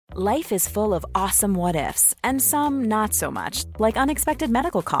Life is full of awesome what-ifs, and some not so much, like unexpected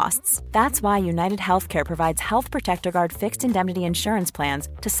medical costs. That's why United Healthcare provides Health Protector Guard fixed indemnity insurance plans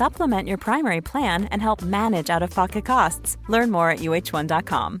to supplement your primary plan and help manage out-of-pocket costs. Learn more at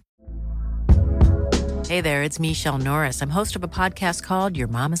uh1.com. Hey there, it's Michelle Norris. I'm host of a podcast called Your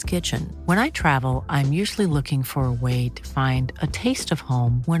Mama's Kitchen. When I travel, I'm usually looking for a way to find a taste of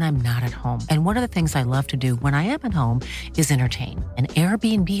home when I'm not at home. And one of the things I love to do when I am at home is entertain. And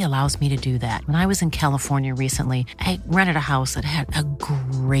Airbnb allows me to do that. When I was in California recently, I rented a house that had a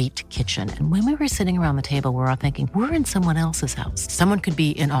great kitchen. And when we were sitting around the table, we're all thinking, we're in someone else's house. Someone could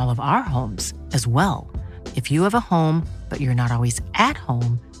be in all of our homes as well. If you have a home, but you're not always at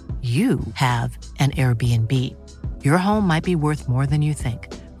home, you have an Airbnb. Your home might be worth more than you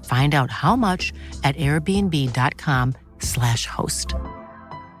think. Find out how much at airbnb.com/host.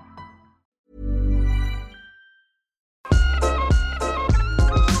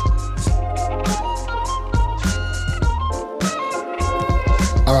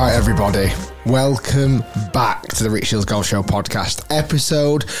 All right, everybody. Welcome back to the Rich Shields Golf Show podcast,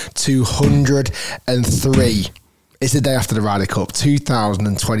 episode 203. It's the day after the Ryder Cup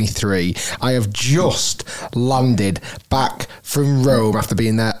 2023. I have just landed back from Rome after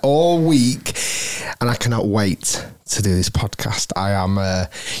being there all week, and I cannot wait to do this podcast. I am,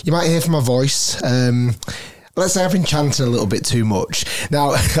 you might hear from my voice, let's say I've been chanting a little bit too much.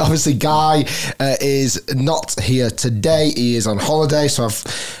 Now, obviously, Guy is not here today. He is on holiday, so I've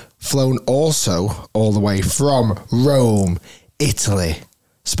flown also all the way from Rome, Italy.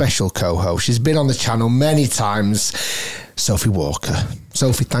 Special co-host. She's been on the channel many times. Sophie Walker.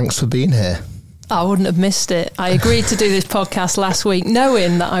 Sophie, thanks for being here. I wouldn't have missed it. I agreed to do this podcast last week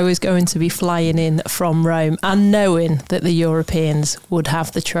knowing that I was going to be flying in from Rome and knowing that the Europeans would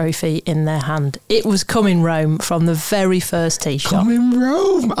have the trophy in their hand. It was coming Rome from the very first tee shot. Coming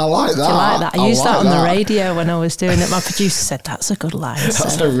Rome. I like that. Do you like that? I used that on the radio when I was doing it. My producer said, that's a good line.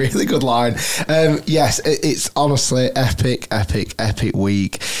 That's a really good line. Yes, it's honestly epic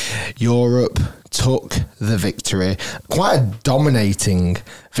week. Europe took the victory. Quite a dominating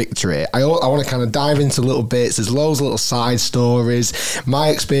victory. I want to kind of dive into little bits. There's loads of little side stories. My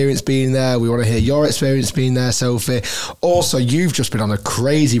experience being there. We want to hear your experience being there, Sophie. Also, you've just been on a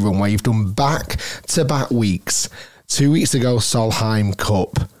crazy run where you've done back-to-back weeks. 2 weeks ago, Solheim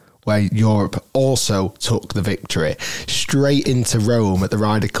Cup, where Europe also took the victory. Straight into Rome at the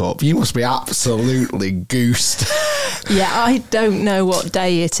Ryder Cup. You must be absolutely goosed. Yeah, I don't know what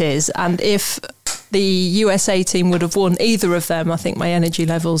day it is. And if the USA team would have won either of them, I think my energy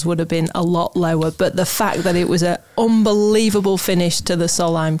levels would have been a lot lower. But the fact that it was an unbelievable finish to the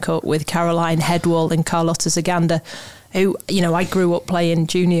Solheim Cup with Caroline Headwall and Carlotta Zaganda, who, you know, I grew up playing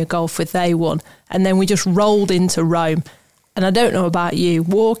junior golf with, they won. And then we just rolled into Rome. And I don't know about you,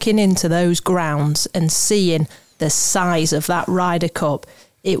 walking into those grounds and seeing the size of that Ryder Cup,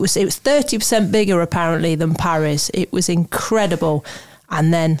 it was 30% bigger apparently than Paris. It was incredible.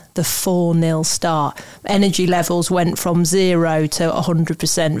 And then the 4-0 start. Energy levels went from 0 to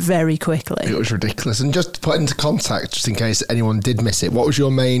 100% very quickly. It was ridiculous. And just to put into context, just in case anyone did miss it, what was your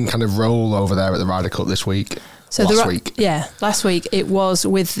main kind of role over there at the Ryder Cup this week? So last week? Yeah, last week it was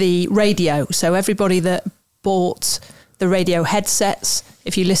with the radio. So everybody that bought the radio headsets,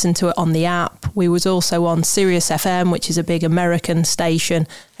 if you listen to it on the app, we was also on Sirius FM, which is a big American station,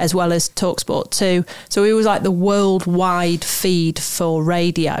 as well as TalkSport 2. So it was like the worldwide feed for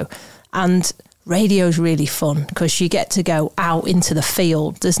radio. And radio's really fun because you get to go out into the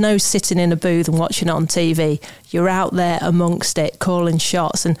field. There's no sitting in a booth and watching it on TV. You're out there amongst it, calling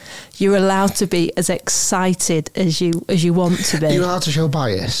shots, and you're allowed to be as excited as you want to be. You're allowed to show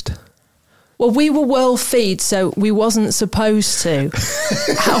biased? Well, we were world feed, so we wasn't supposed to.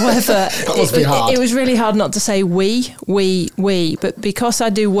 However, it was really hard not to say we. But because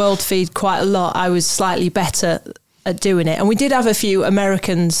I do world feed quite a lot, I was slightly better at doing it. And we did have a few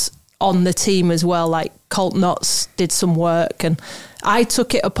Americans on the team as well, like Colt Knotts did some work. And I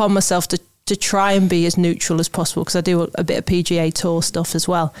took it upon myself to try and be as neutral as possible because I do a bit of PGA Tour stuff as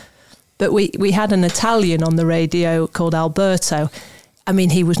well. But we had an Italian on the radio called Alberto. I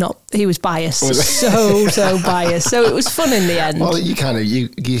mean, he was biased, so biased. So it was fun in the end. Well, you kind of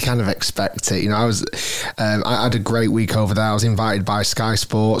expect it. You know, I had a great week over there. I was invited by Sky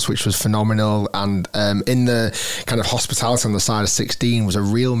Sports, which was phenomenal. And in the kind of hospitality on the side of 16 was a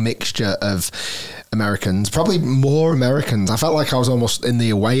real mixture of Americans, probably more Americans. I felt like I was almost in the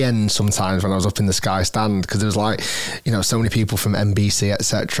away end sometimes when I was up in the Sky Stand, because there was like, you know, so many people from NBC,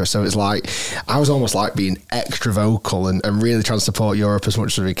 etc. So it's like I was almost like being extra vocal and really trying to support Europe as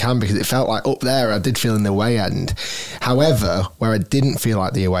much as we can, because it felt like up there I did feel in the away end. However, where I didn't feel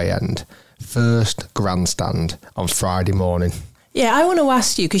like the away end, first grandstand on Friday morning. Yeah, I want to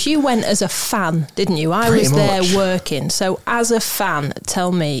ask you, because you went as a fan, didn't you? I was there working. So as a fan,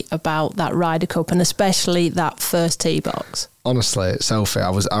 tell me about that Ryder Cup, and especially that first tee box. Honestly, Sophie, I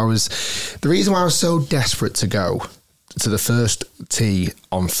was the reason why I was so desperate to go to the first tee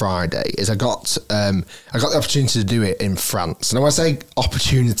on Friday is I got the opportunity to do it in France. And when I say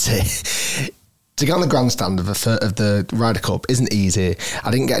opportunity, to get on the grandstand of the Ryder Cup isn't easy. I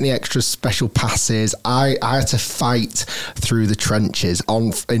didn't get any extra special passes. I had to fight through the trenches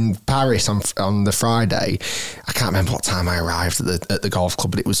in Paris on the Friday. I can't remember what time I arrived at the golf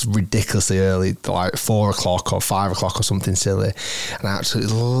club, but it was ridiculously early, like 4 o'clock or 5 o'clock or something silly. And I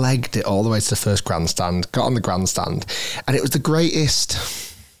absolutely legged it all the way to the first grandstand, got on the grandstand, and it was the greatest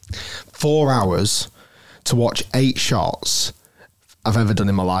 4 hours to watch 8 shots I've ever done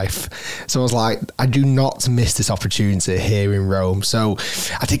in my life. So I was like, I do not miss this opportunity here in Rome. So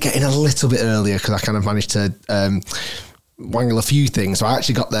I did get in a little bit earlier because I kind of managed to wangle a few things. So I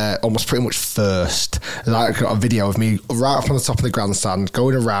actually got there almost pretty much first. I got a video of me right up on the top of the grandstand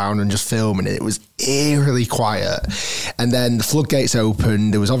going around and just filming it. It was eerily quiet. And then the floodgates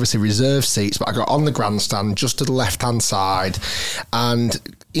opened. There was obviously reserved seats, but I got on the grandstand just to the left-hand side and,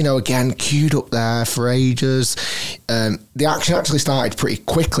 you know, again, queued up there for ages. The action actually started pretty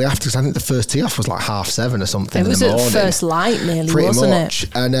quickly after, because I think the first tee off was like 7:30 or something. It was at first light nearly, wasn't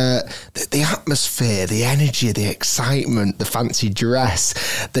it? And the atmosphere, the energy, the excitement, the fancy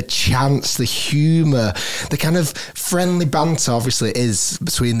dress, the chants, the humour, the kind of friendly banter obviously is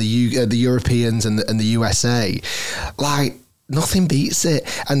between the Europeans and the USA. Like, nothing beats it.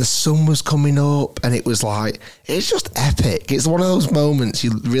 And the sun was coming up and it was like, it's just epic. It's one of those moments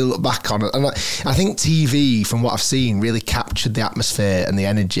you really look back on. And I think TV, from what I've seen, really captured the atmosphere and the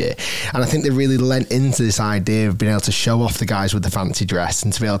energy. And I think they really lent into this idea of being able to show off the guys with the fancy dress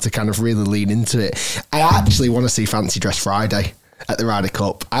and to be able to kind of really lean into it. I actually want to see Fancy Dress Friday at the Ryder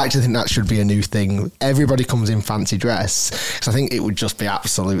Cup. I actually think that should be a new thing. Everybody comes in fancy dress, because I think it would just be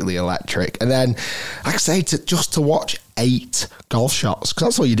absolutely electric. And then, like I say, just to watch 8 golf shots, because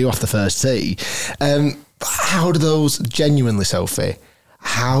that's what you do off the first tee. How do those, genuinely, Sophie,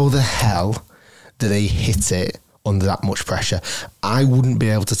 how the hell do they hit it under that much pressure? I wouldn't be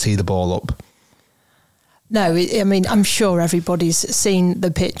able to tee the ball up. No, I mean, I'm sure everybody's seen the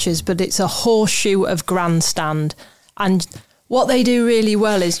pictures, but it's a horseshoe of grandstand. And what they do really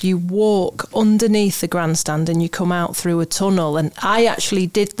well is you walk underneath the grandstand and you come out through a tunnel. And I actually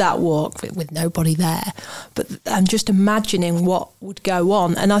did that walk with nobody there, but I'm just imagining what would go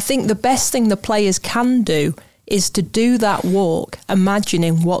on. And I think the best thing the players can do is to do that walk,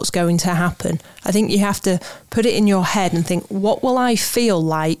 imagining what's going to happen. I think you have to put it in your head and think, what will I feel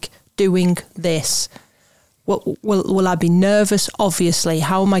like doing this? Will I be nervous? Obviously.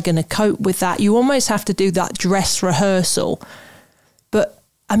 How am I going to cope with that? You almost have to do that dress rehearsal. But,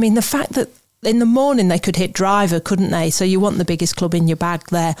 I mean, the fact that in the morning they could hit driver, couldn't they? So you want the biggest club in your bag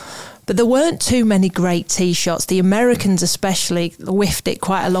there. But there weren't too many great tee shots. The Americans especially whiffed it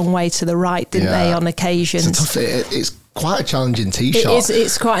quite a long way to the right, didn't they, on occasions? It's quite a challenging tee shot.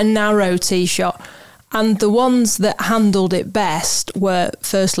 It's quite a narrow tee shot. And the ones that handled it best were,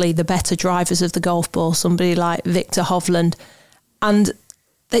 firstly, the better drivers of the golf ball, somebody like Victor Hovland. And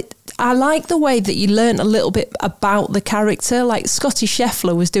I like the way that you learnt a little bit about the character. Like Scotty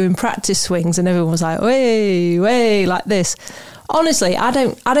Scheffler was doing practice swings and everyone was like, way, like this. Honestly, I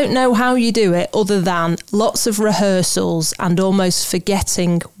don't know how you do it other than lots of rehearsals and almost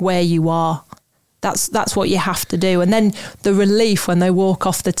forgetting where you are. That's what you have to do. And then the relief when they walk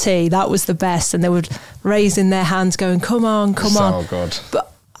off the tee, that was the best. And they would raise in their hands going, come on. So good.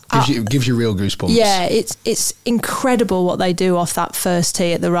 But gives you real goosebumps. Yeah, it's incredible what they do off that first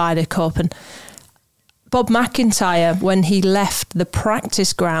tee at the Ryder Cup. And Bob McIntyre, when he left the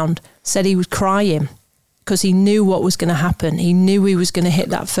practice ground, said he was crying because he knew what was going to happen. He knew he was going to hit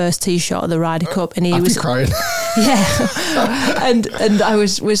that first tee shot of the Ryder Cup, and he was crying. Yeah, and I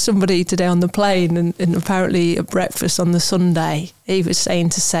was with somebody today on the plane, and apparently at breakfast on the Sunday, he was saying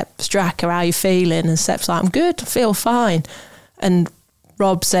to Sepp Straka, "How are you feeling?" And Sepp's like, "I'm good, I feel fine." And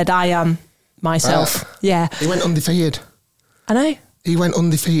Rob said, "I am myself." Yeah, he went undefeated. I know. He went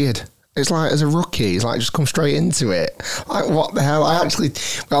undefeated It's like, as a rookie, it's like, just come straight into it. Like, what the hell? We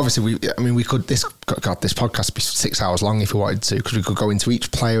could, this podcast would be 6 hours long if we wanted to, because we could go into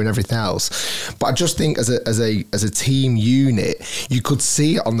each player and everything else. But I just think as a team unit, you could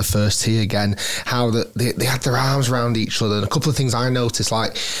see it on the first tee again, how they had their arms around each other. And a couple of things I noticed,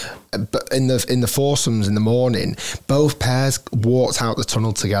 like, in the foursomes in the morning, both pairs walked out the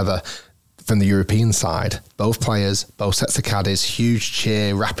tunnel together. From the European side, both players, both sets of caddies, huge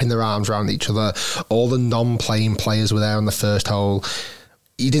cheer, wrapping their arms around each other. All the non-playing players were there on the first hole.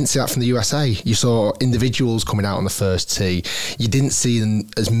 You didn't see that from the USA. You saw individuals coming out on the first tee. You didn't see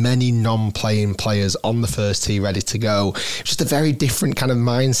as many non-playing players on the first tee ready to go. Just a very different kind of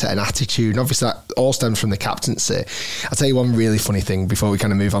mindset and attitude. And obviously that all stems from the captaincy. I'll tell you one really funny thing before we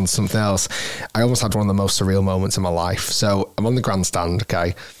kind of move on to something else. I almost had one of the most surreal moments in my life. So I'm on the grandstand,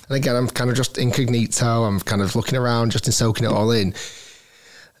 okay? And again, I'm kind of just incognito. I'm kind of looking around, just soaking it all in.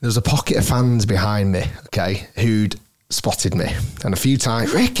 There was a pocket of fans behind me, okay, who'd spotted me, and a few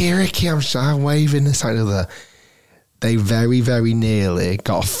times, Ricky, I'm waving this side of the. They very, very nearly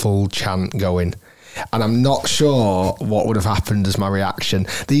got a full chant going, and I'm not sure what would have happened as my reaction.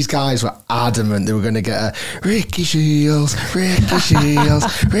 These guys were adamant they were going to get a Ricky Shields, Rick,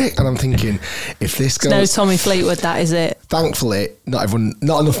 and I'm thinking, if this goes, no Tommy Fleetwood, that is it. Thankfully, not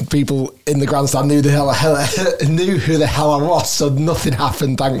enough people in the grandstand knew who the hell I was, so nothing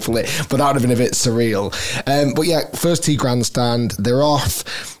happened, thankfully. But that would have been a bit surreal. But yeah, first tee grandstand, they're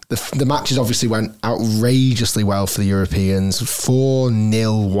off. The matches obviously went outrageously well for the Europeans.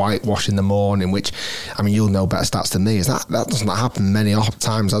 4-0 whitewash in the morning, which, I mean, you'll know better stats than me. That doesn't happen many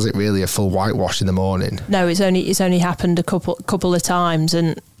times, has it really, a full whitewash in the morning? No, it's only happened a couple of times,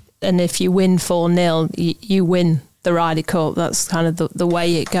 and if you win 4-0, you win the Ryder Cup. That's kind of the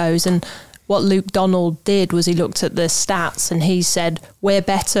way it goes. And what Luke Donald did was he looked at the stats and he said, we're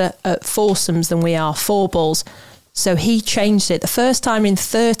better at foursomes than we are four balls. So he changed it. The first time in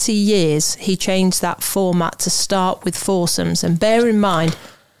 30 years, he changed that format to start with foursomes. And bear in mind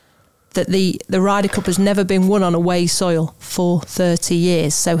that the Ryder Cup has never been won on away soil for 30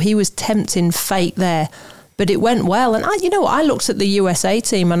 years. So he was tempting fate there. But it went well. And I looked at the USA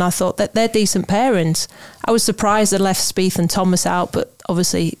team and I thought that they're decent pairings. I was surprised they left Spieth and Thomas out, but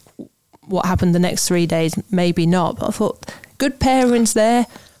obviously what happened the next 3 days, maybe not. But I thought, good pairings there.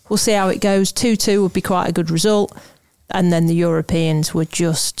 We'll see how it goes. 2-2 would be quite a good result. And then the Europeans were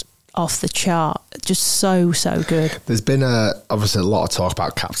just off the chart. Just so good. There's been obviously a lot of talk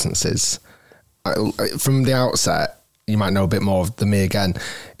about captaincies. From the outset, you might know a bit more than me again.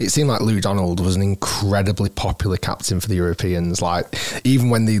 It seemed like Luke Donald was an incredibly popular captain for the Europeans. Like, even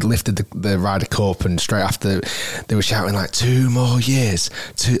when they lifted the Ryder Cup and straight after they were shouting like 2 more years,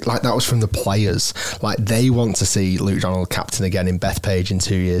 like that was from the players. Like, they want to see Luke Donald captain again in Bethpage in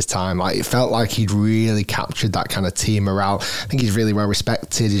 2 years' time. Like, it felt like he'd really captured that kind of team morale. I think he's really well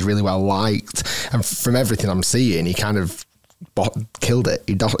respected. He's really well liked. And from everything I'm seeing, he kind of killed it.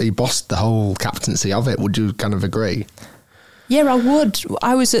 He bossed the whole captaincy of it. Would you kind of agree? Yeah, I would.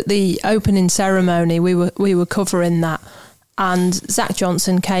 I was at the opening ceremony. We were covering that, and Zach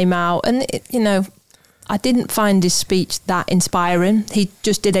Johnson came out, and I didn't find his speech that inspiring. He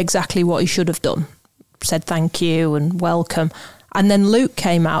just did exactly what he should have done. Said thank you and welcome, and then Luke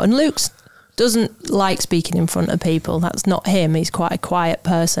came out, and Luke doesn't like speaking in front of people. That's not him. He's quite a quiet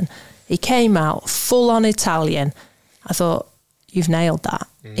person. He came out full on Italian. I thought, you've nailed that.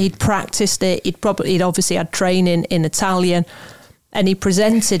 He'd practiced it. He'd obviously had training in Italian, and he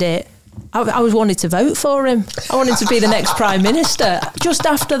presented it. I was wanted to vote for him. I wanted to be the next Prime Minister just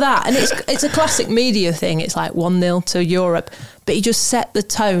after that. And it's a classic media thing. It's like 1-0 to Europe, but he just set the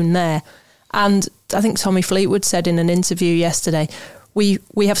tone there. And I think Tommy Fleetwood said in an interview yesterday, we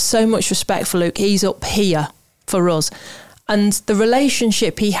have so much respect for Luke. He's up here for us. And the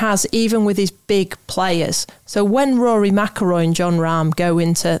relationship he has even with his big players. So when Rory McIlroy and Jon Rahm go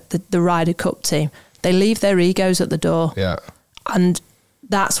into the Ryder Cup team, they leave their egos at the door. Yeah. And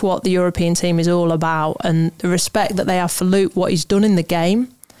that's what the European team is all about. And the respect that they have for Luke, what he's done in the game.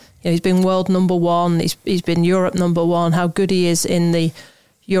 He's been world number one. He's been Europe number one. How good he is in the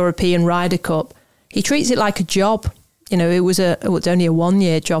European Ryder Cup. He treats it like a job. It was only a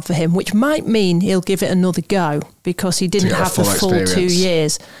 1-year job for him, which might mean he'll give it another go because he didn't have the full experience. 2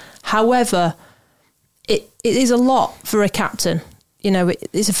 years. However, it is a lot for a captain.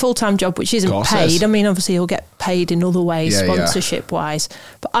 It's a full-time job which isn't paid. I mean, obviously he'll get paid in other ways, sponsorship-wise.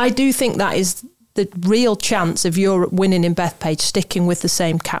 But I do think that is the real chance of Europe winning in Bethpage, sticking with the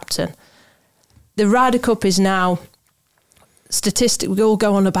same captain. The Ryder Cup is now statistic. We all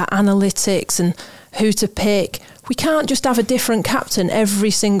go on about analytics and who to pick. we can't just have a different captain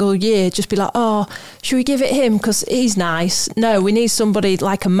every single year. Just be like, oh, should we give it him because he's nice? No, we need somebody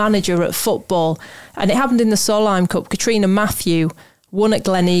like a manager at football. And it happened in the Solheim Cup. Katrina Matthew won at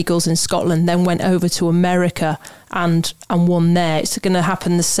Glen Eagles in Scotland, then went over to America and won there. It's going to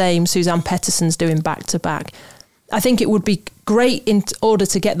happen the same. Suzanne Pettersson's doing back-to-back. I think it would be great in order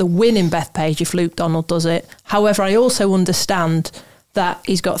to get the win in Bethpage if Luke Donald does it. However, I also understand that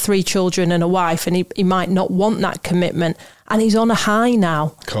he's got 3 children and a wife, and he might not want that commitment. And he's on a high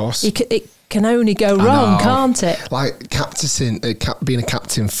now. Of course. It can only go wrong, can't it? Like being a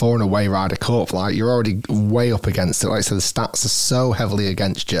captain for an away Ryder Cup, like you're already way up against it. Like I said, the stats are so heavily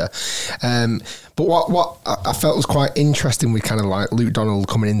against you. But what I felt was quite interesting with kind of like Luke Donald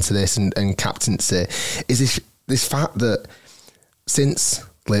coming into this and captaincy is this fact that since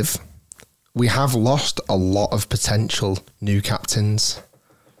Liv, we have lost a lot of potential new captains.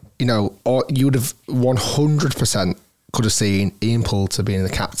 You know, or you would have 100% could have seen Ian Poulter being the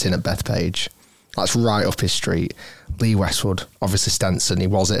captain at Bethpage. That's right up his street. Lee Westwood, obviously Stenson, he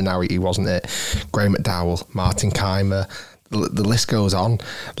was it and now he wasn't it. Graham McDowell, Martin Keimer, the list goes on.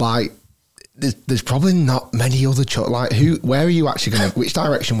 Like, there's probably not many other where are you actually going to, which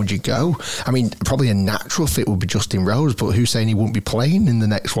direction would you go? I mean, probably a natural fit would be Justin Rose, but who's saying he won't be playing in the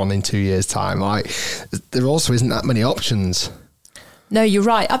next one in 2 years' time? Like, there also isn't that many options. No, you're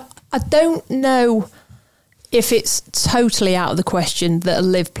right. I don't know if it's totally out of the question that a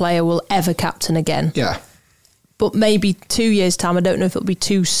Liv player will ever captain again. Yeah. But maybe 2 years' time, I don't know if it'll be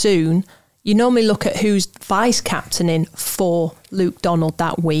too soon. You normally look at who's vice-captaining for Luke Donald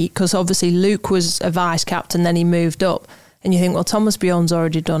that week, because obviously Luke was a vice-captain, then he moved up. And you think, well, Thomas Bjorn's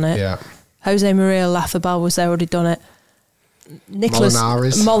already done it. Yeah. Jose Maria Lafabal was there, already done it. Nicholas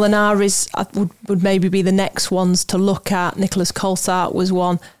Molinaris would maybe be the next ones to look at. Nicholas Colsart was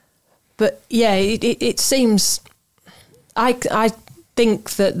one. But yeah, it seems... I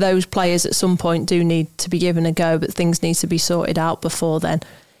think that those players at some point do need to be given a go, but things need to be sorted out before then.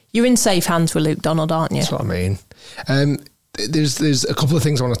 You're in safe hands with Luke Donald, aren't you? That's what I mean. There's a couple of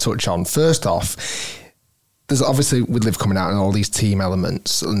things I want to touch on. First off, there's obviously with Liv coming out and all these team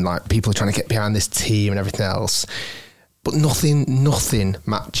elements and like people are trying to get behind this team and everything else. But nothing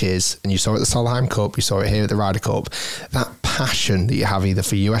matches, and you saw it at the Solheim Cup, you saw it here at the Ryder Cup, that passion that you have either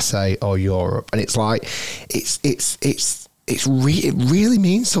for USA or Europe. And it's like, it really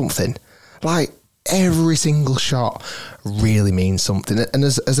means something. Like, every single shot really means something. And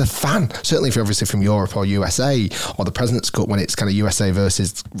as a fan, certainly if you're obviously from Europe or USA or the President's Cup when it's kind of USA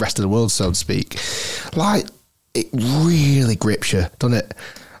versus rest of the world, so to speak, like, it really grips you, doesn't it?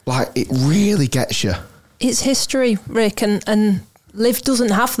 Like, it really gets you. It's history, Rick, and Liv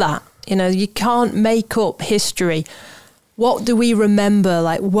doesn't have that. You know, you can't make up history. What do we remember?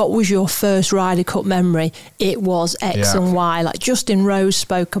 Like, what was your first Ryder Cup memory? It was X and Y. Like, Justin Rose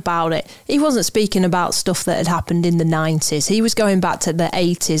spoke about it. He wasn't speaking about stuff that had happened in the 90s. He was going back to the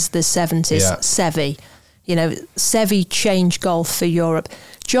 80s, the 70s, Seve. You know, Seve changed golf for Europe.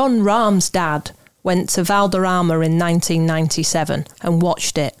 John Rahm's dad went to Valderrama in 1997 and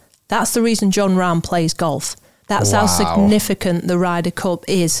watched it. That's the reason John Rahm plays golf. That's how significant the Ryder Cup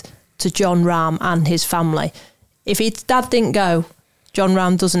is to John Rahm and his family. If his dad didn't go, John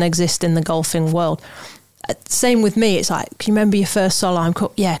Rahm doesn't exist in the golfing world. Same with me. It's like, can you remember your first Solheim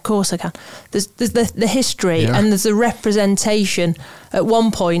Cup? Yeah, of course I can. There's the history and there's a representation at one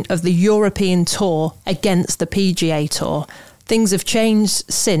point of the European Tour against the PGA Tour. Things have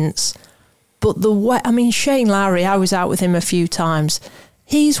changed since. But Shane Lowry, I was out with him a few times.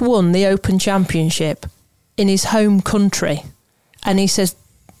 He's won the Open Championship in his home country. And he says,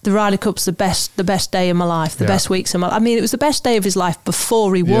 the Ryder Cup's the best day of my life, the best weeks of my life. I mean, it was the best day of his life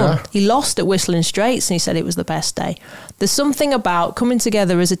before he won. Yeah. He lost at Whistling Straits and he said it was the best day. There's something about coming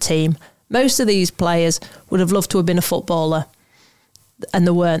together as a team. Most of these players would have loved to have been a footballer and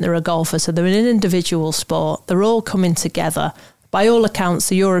they weren't. They're a golfer, so they're in an individual sport. They're all coming together. By all accounts,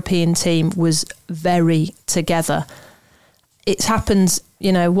 the European team was very together. It happens,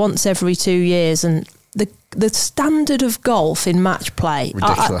 once every 2 years, and the standard of golf in match play,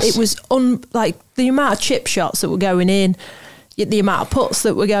 ridiculous. It was the amount of chip shots that were going in, the amount of putts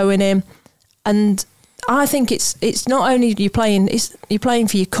that were going in, and I think it's not only you're playing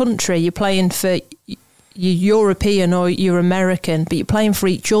for your country, you're playing for your European or your American, but you're playing for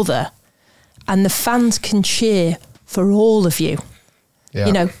each other, and the fans can cheer for all of you.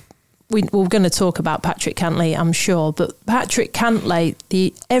 Yeah. We're going to talk about Patrick Cantlay, I'm sure, but Patrick Cantlay,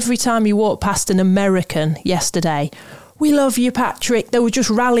 every time you walk past an American yesterday, we love you, Patrick. They were just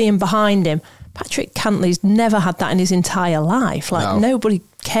rallying behind him. Patrick Cantley's never had that in his entire life. Like, nobody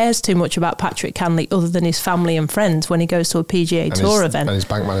cares too much about Patrick Cantley other than his family and friends when he goes to a PGA Tour event. And his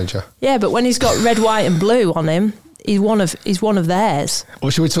bank manager. Yeah, but when he's got red, white and blue on him, he's one of theirs.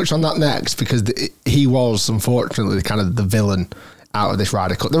 Well, should we touch on that next? Because he was, unfortunately, kind of the villain out of this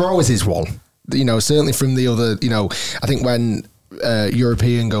Ryder Cup. There always is one. You know, certainly from the other, you know, I think when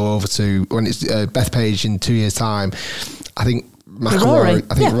European go over to, when it's Beth Page in 2 years' time, I think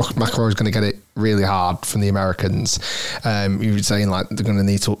McIlroy is going to get it really hard from the Americans. You were saying like they're going to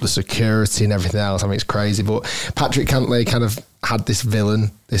need to up the security and everything else. I mean, it's crazy. But Patrick Cantley kind of had this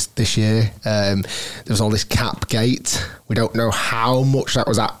villain this year. There was all this cap gate. We don't know how much that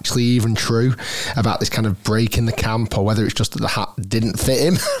was actually even true about this kind of break in the camp, or whether it's just that the hat didn't fit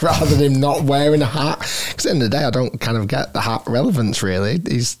him rather than him not wearing a hat. Because at the end of the day, I don't kind of get the hat relevance really.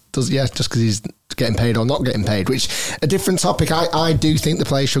 Just because he's getting paid or not getting paid, which a different topic. I do think the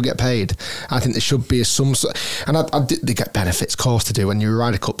players should get paid. I think there should be some sort, and they get benefits, of course to do. When you're a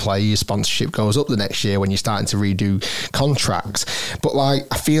Ryder Cup player, your sponsorship goes up the next year when you're starting to redo contracts. But like,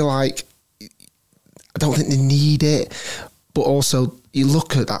 I feel like I don't think they need it. But also, you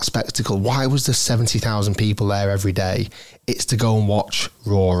look at that spectacle. Why was there 70,000 people there every day? It's to go and watch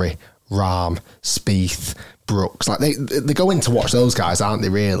Rory, Rahm, Spieth, Brooks. Like they go in to watch those guys, aren't they?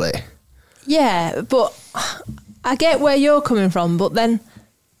 Really? Yeah, but I get where you're coming from. But then,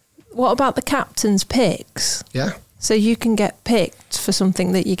 what about the captain's picks? Yeah. So you can get picked for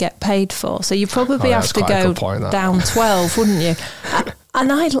something that you get paid for. So you probably have to go down 12, wouldn't you?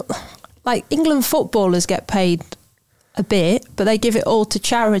 And like England footballers get paid a bit, but they give it all to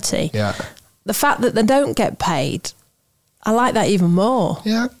charity. Yeah. The fact that they don't get paid, I like that even more.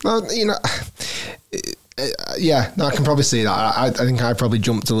 Yeah. Well, you know, I can probably see that. I think I probably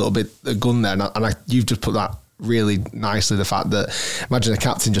jumped a little bit a gun there, and you've just put that really nicely, the fact that imagine a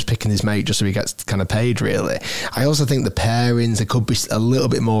captain just picking his mate just so he gets kind of paid, really. I also think the pairings, it could be a little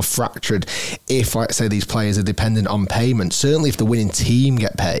bit more fractured if, like, say, these players are dependent on payment. Certainly if the winning team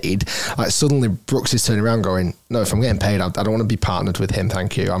get paid, like suddenly Brooks is turning around going, no, if I'm getting paid, I don't want to be partnered with him,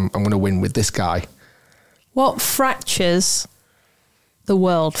 thank you. I'm going to win with this guy. What fractures the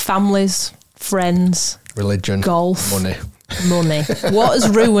world? Families, friends, religion, golf, money. What has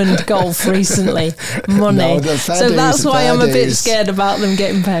ruined golf recently? Money. So that's why I'm a bit scared about them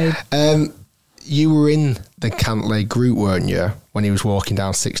getting paid. You were in the Cantley group, weren't you, when he was walking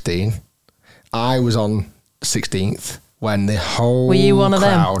down 16? I was on 16th when the whole Were you one of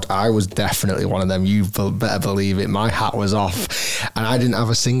crowd, them? I was definitely one of them. You better believe it. My hat was off and I didn't have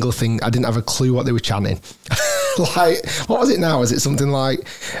a single thing. I didn't have a clue what they were chanting. Like, what was it now? Was it something like...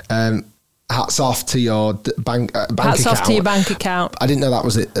 hats off to your bank account. Hats off to your bank account. I didn't know that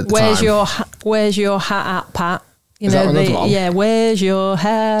was it at the time. Where's your hat at, Pat? Is that another one? Yeah, where's your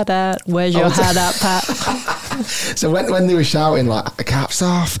hat at? Where's your hat at, Pat? So when they were shouting like caps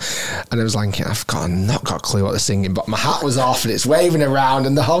off, and I was like, I've not got a clue what they're singing, but my hat was off and it's waving around,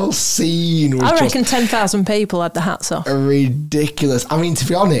 and the whole scene was I reckon 10,000 people had the hats off. Ridiculous. I mean, to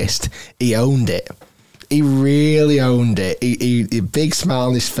be honest, he owned it. He really owned it. He big smile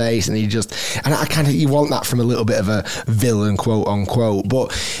on his face, and you want that from a little bit of a villain, quote unquote.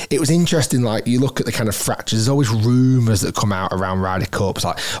 But it was interesting. Like, you look at the kind of fractures. There's always rumours that come out around Ryder Cups,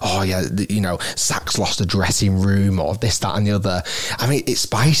 like, oh yeah, Sachs lost a dressing room, or this, that, and the other. I mean, it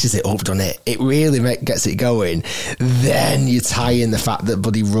spices it up, doesn't it? It really gets it going. Then you tie in the fact that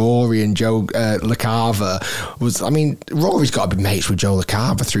buddy Rory and Joe LaCava was. I mean, Rory's got to be mates with Joe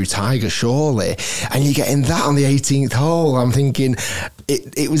LaCava through Tiger, surely, and you getting that on the 18th hole. I'm thinking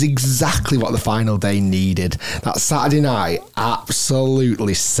it was exactly what the final day needed. That Saturday night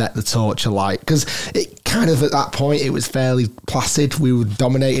absolutely set the torch alight, because it kind of, at that point, it was fairly placid. We were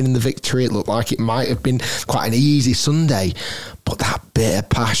dominating in the victory. It looked like it might have been quite an easy Sunday, but that bit of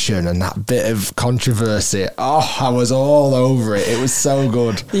passion and that bit of controversy, I was all over it. It was so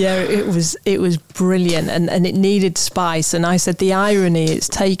good. Yeah, it was brilliant, and it needed spice. And I said, the irony, it's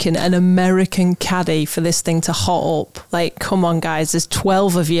taken an American caddy for this thing to hot up. Like, come on, guys, there's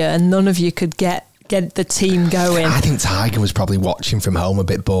 12 of you and none of you could get the team going. I think Tiger was probably watching from home a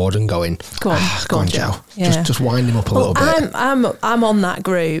bit bored and going, go on, Joe. Yeah. Just wind him up a little bit. I'm on that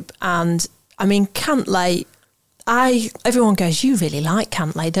group, and I mean, Cantley, everyone goes, you really like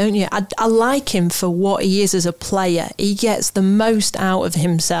Cantley, don't you? I like him for what he is as a player. He gets the most out of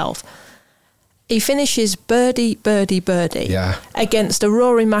himself. He finishes birdie against a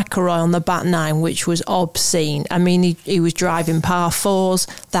Rory McIlroy on the back nine, which was obscene. I mean, he was driving par fours.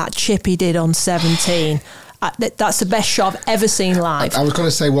 That chip he did on 17, that's the best shot I've ever seen live. I was going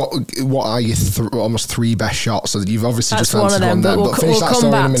to say, what are your almost three best shots? So you've obviously that's just answered one of them, but we'll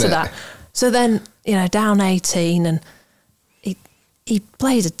come back to that. So then, down 18, and he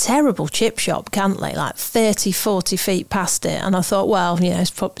played a terrible chip shot, Cantley, like 30, 40 feet past it. And I thought, well,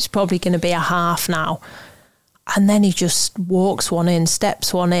 it's probably going to be a half now. And then he just walks one in,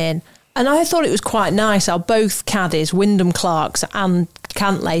 steps one in. And I thought it was quite nice how both caddies, Wyndham Clark's and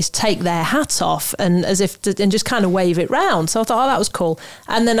Cantlay's, take their hats off and just kind of wave it round. So I thought, that was cool.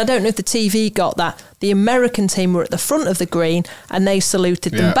 And then I don't know if the TV got that. The American team were at the front of the green and they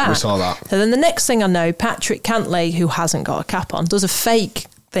saluted them back. We saw that. So then the next thing I know, Patrick Cantlay, who hasn't got a cap on, does a fake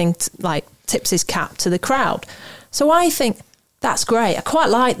thing, tips his cap to the crowd. So I think that's great. I quite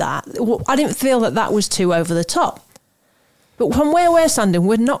like that. I didn't feel that was too over the top. But from where we're standing,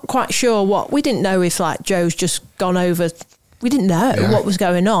 we're not quite sure we didn't know if Joe's just gone over. We didn't know what was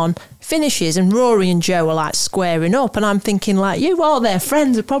going on. Finishes and Rory and Joe are squaring up. And I'm thinking you all their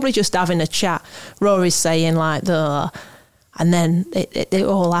friends are probably just having a chat. Rory's saying the, and then it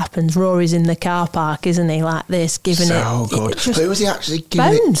all happens. Rory's in the car park, isn't he? Like this, giving so good. But who was he actually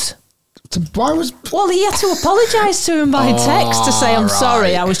giving bones? Well, he had to apologise to him by text to say, I'm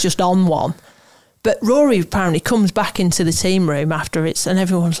sorry, I was just on one. But Rory apparently comes back into the team room after and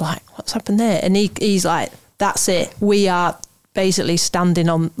everyone's like, what's happened there? And he's like, that's it. We are basically standing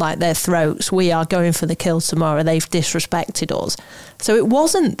on their throats. We are going for the kill tomorrow. They've disrespected us. So it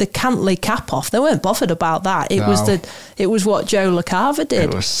wasn't the Cantlay cap off. They weren't bothered about that. It was what Joe LaCava did.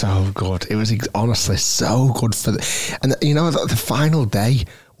 It was so good. It was honestly so good and the final day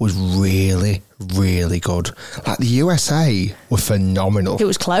was really, really good. The USA were phenomenal. It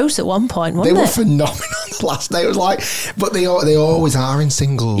was close at one point, wasn't it? They were phenomenal the last day. It was but they always are in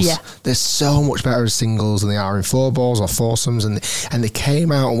singles. Yeah. They're so much better in singles than they are in four balls or foursomes. And they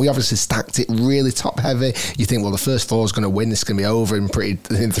came out and we obviously stacked it really top heavy. You think, well, the first four is going to win. This is going to be over in 3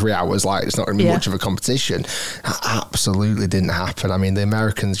 hours. It's not going to be much of a competition. That absolutely didn't happen. I mean, the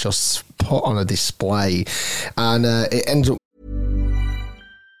Americans just put on a display and it ended up.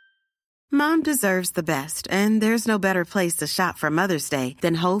 Mom deserves the best, and there's no better place to shop for Mother's Day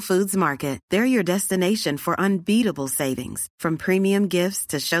than Whole Foods Market. They're your destination for unbeatable savings, from premium gifts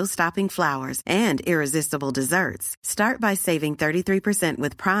to show-stopping flowers and irresistible desserts. Start by saving 33%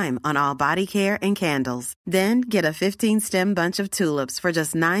 with Prime on all body care and candles. Then get a 15-stem bunch of tulips for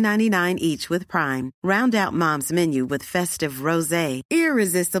just $9.99 each with Prime. Round out Mom's menu with festive rosé,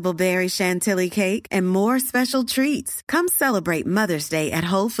 irresistible berry chantilly cake, and more special treats. Come celebrate Mother's Day at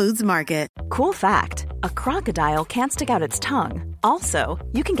Whole Foods Market. Cool fact, a crocodile can't stick out its tongue. Also,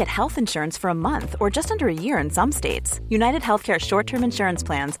 you can get health insurance for a month or just under a year in some states. United Healthcare short-term insurance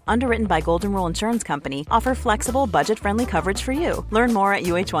plans, underwritten by Golden Rule Insurance Company, offer flexible, budget-friendly coverage for you. Learn more at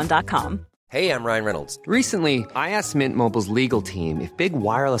uh1.com. Hey, I'm Ryan Reynolds. Recently, I asked Mint Mobile's legal team if big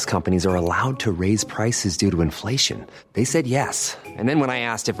wireless companies are allowed to raise prices due to inflation. They said yes. And then when I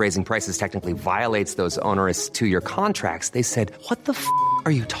asked if raising prices technically violates those onerous 2-year contracts, they said, what the f***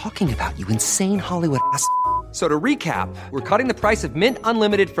 are you talking about, you insane Hollywood ass f- So to recap, we're cutting the price of Mint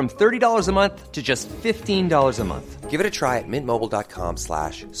Unlimited from $30 a month to just $15 a month. Give it a try at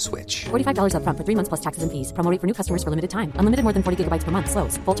mintmobile.com/switch. $45 up front for 3 months plus taxes and fees. Promo rate for new customers for limited time. Unlimited more than 40 gigabytes per month.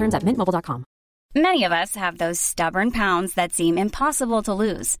 Slows full terms at mintmobile.com. Many of us have those stubborn pounds that seem impossible to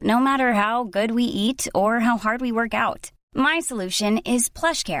lose, no matter how good we eat or how hard we work out. My solution is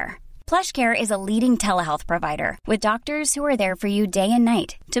PlushCare. PlushCare is a leading telehealth provider with doctors who are there for you day and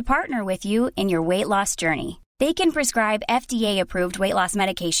night to partner with you in your weight loss journey. They can prescribe FDA-approved weight loss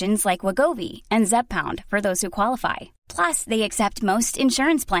medications like Wegovy and Zepbound for those who qualify. Plus, they accept most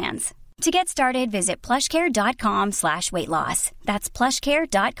insurance plans. To get started, visit plushcare.com/weightloss. That's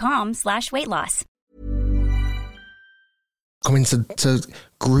plushcare.com/weightloss. Coming to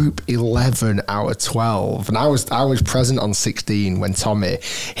group 11 out of 12, and I was present on 16 when Tommy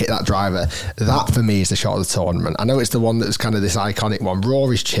hit that driver. That for me is the shot of the tournament. I know it's the one that was kind of this iconic one.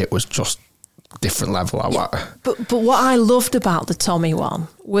 Rory's chip was just different level. But what I loved about the Tommy one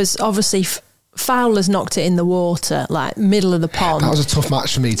was obviously Fowler's knocked it in the water, middle of the pond. That was a tough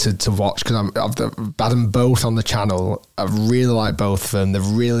match for me to watch because I've had them both on the channel. I really like both of them. They're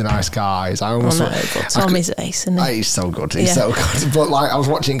really nice guys. Tommy's ace, isn't he? He's so good. He's so good. But I was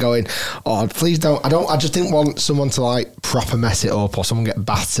watching going, oh, please don't. I just didn't want someone to proper mess it up or someone get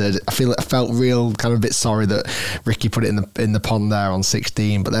battered. I felt real kind of a bit sorry that Ricky put it in the pond there on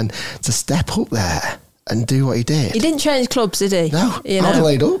 16. But then to step up there and do what he did. He didn't change clubs, did he? No. I'd have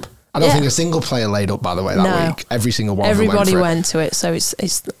laid up. I don't think a single player laid up, by the way, that week. Every single one. Everybody went to it. So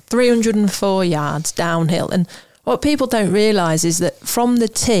it's 304 yards downhill. And what people don't realise is that from the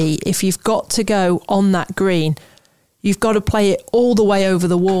tee, if you've got to go on that green, you've got to play it all the way over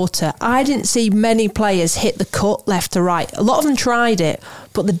the water. I didn't see many players hit the cut left to right. A lot of them tried it,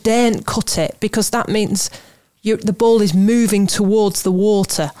 but they daren't cut it because that means the ball is moving towards the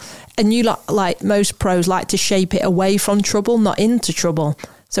water. And you like most pros like to shape it away from trouble, not into trouble.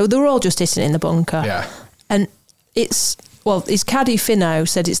 So they were all just hitting it in the bunker. Yeah. And his caddy Finno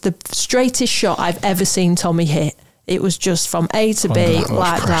said it's the straightest shot I've ever seen Tommy hit. It was just from A to B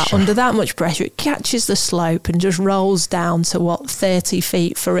like that, under that much pressure. It catches the slope and just rolls down to 30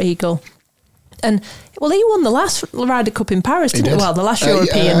 feet for eagle. And well, he won the last Ryder Cup in Paris, didn't he? Well, the last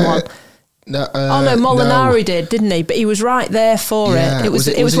European one. No, Molinari did, didn't he? But he was right there for it. It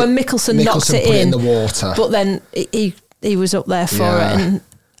was when Mickelson knocked it in the water. But then he was up there for it, and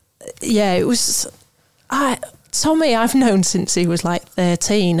it was. Tommy, I've known since he was like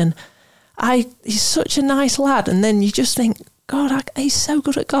 13, and he's such a nice lad. And then you just think, God, he's so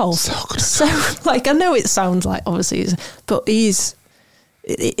good at golf. So like, I know it sounds like obviously, but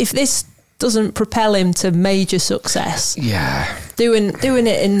if this doesn't propel him to major success, doing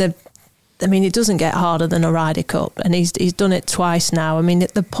it in the. I mean, it doesn't get harder than a Ryder Cup, and he's done it twice now. I mean,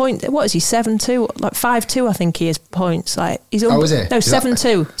 at the point, what is he, 7-2? Like 5-2, I think he is points. Like he's is it? No,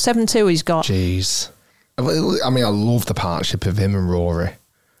 7-2. 7-2 he's got. Jeez. I mean, I love the partnership of him and Rory.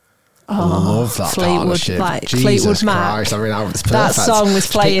 I love that partnership. Like Jesus Fleetwood Mac. Christ, I mean, it's perfect. That song was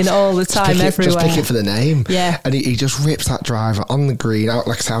playing all the time everywhere. Just pick it for the name. Yeah. And he just rips that driver on the green. Like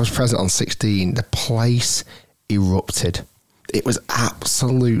I said, I was present on 16. The place erupted. It was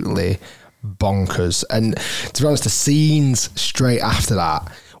absolutely bonkers. And to be honest, the scenes straight after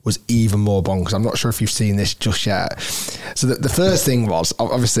that was even more bonkers. I'm not sure if you've seen this just yet. So the first thing was,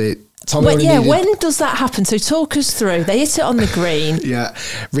 obviously, Tommy when does that happen? So talk us through. They hit it on the green. Yeah.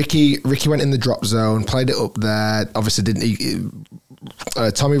 Ricky went in the drop zone, played it up there. Obviously,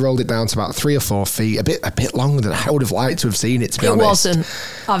 Tommy rolled it down to about 3 or 4 feet, a bit longer than I would have liked to have seen it, to be honest. It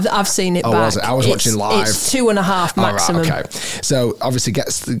wasn't. I've seen it back. Was it? I was watching live. It's 2.5 maximum. Right, okay. So obviously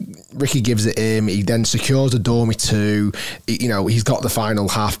Ricky gives it him. He then secures a Dormy 2. He's got the final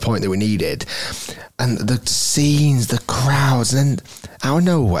half point that we needed. And the scenes, the crowds, and then out of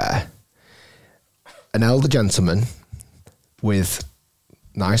nowhere, an elder gentleman with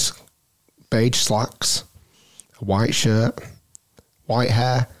nice beige slacks, a white shirt, white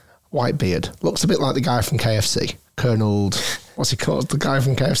hair, white beard. Looks a bit like the guy from KFC. Colonel, what's he called? The guy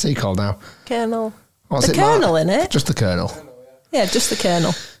from KFC called now? Colonel. What's the it, Colonel, Mark? innit? Just the Colonel. Yeah, just the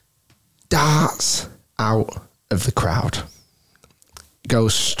Colonel. Darts out of the crowd.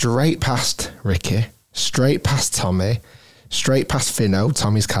 Goes straight past Ricky, straight past Tommy, straight past Finno,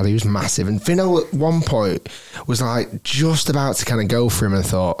 Tommy's caddy, who's massive. And Finno at one point was like just about to kind of go for him and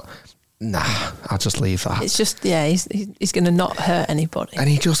thought, nah, I'll just leave that. It's just, he's going to not hurt anybody. And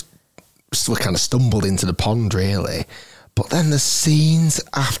he just kind of stumbled into the pond, really. But then the scenes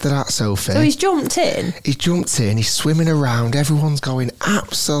after that, Sophie. So he's jumped in? He's jumped in, he's swimming around, everyone's going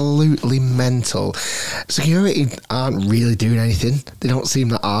absolutely mental. So he aren't really doing anything. They don't seem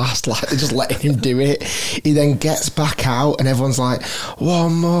that arsed, like they're just letting him do it. He then gets back out and everyone's like,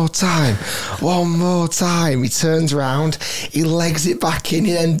 one more time. He turns around, he legs it back in,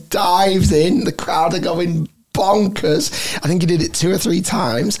 he then dives in. The crowd are going bonkers. I think he did it 2 or 3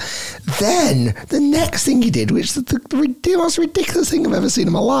 times. Then the next thing he did, which is the most ridiculous thing I've ever seen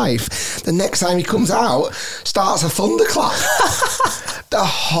in my life, the next time he comes out, starts a thunderclap. The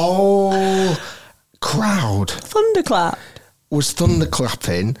whole crowd was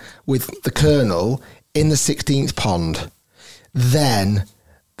thunderclapping with the Colonel in the 16th pond. Then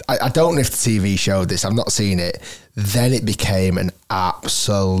I don't know if the TV showed this, I've not seen it. Then it became an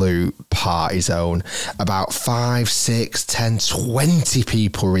absolute party zone. About 5, 6, 10, 20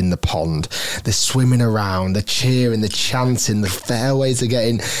 people were in the pond. They're swimming around, they're cheering, they're chanting, the fairways are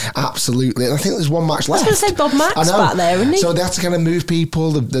getting absolutely... And I think there's one match left. I was going to say Bob Mack's back there, isn't he? So they had to kind of move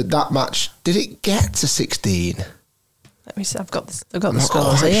people. That match, did it get to 16? Let me see, I've got the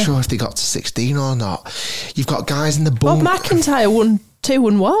scores here. I'm not sure if they got to 16 or not. You've got guys in the bunker. Bob McIntyre won 2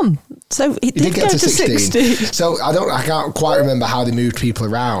 and 1. So he did get to 16. So I can't quite remember how they moved people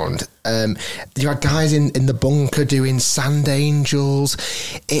around. You had guys in the bunker doing sand angels.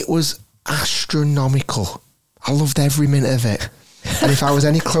 It was astronomical. I loved every minute of it. And if I was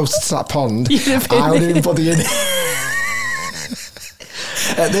any closer to that pond, I would have been putting in.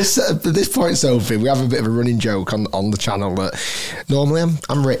 At this point, Sophie, we have a bit of a running joke on the channel that normally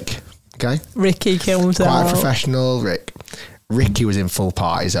I'm Rick. Okay, Ricky comes out. Quite professional, Rick. Ricky was in full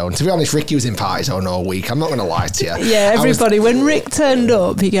party zone. To be honest, Ricky was in party zone all week. I'm not going to lie to you. Yeah, everybody. When Rick turned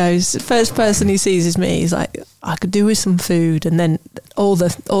up, he goes, first person he sees is me. He's like, I could do with some food. And then all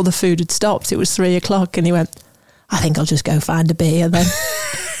the food had stopped. It was 3:00 and he went, I think I'll just go find a beer then.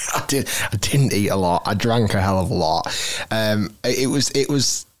 I didn't eat a lot. I drank a hell of a lot. It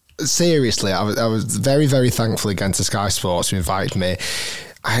was seriously. I was very, very thankful again to Sky Sports who invited me.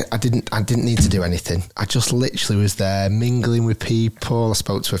 I didn't need to do anything. I just literally was there mingling with people. I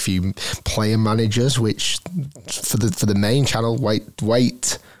spoke to a few player managers, which for the main channel,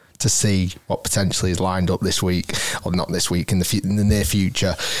 wait to see what potentially is lined up this week, or not this week, in the near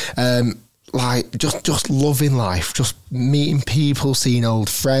future. Like just loving life, just meeting people, seeing old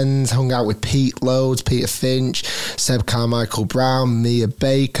friends, hung out with Pete loads, Peter Finch, Seb Carmichael Brown, Mia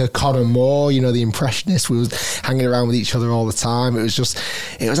Baker, Connor Moore, the impressionist. We was hanging around with each other all the time. It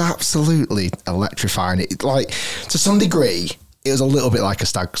was absolutely electrifying. Like, to some degree, it was a little bit like a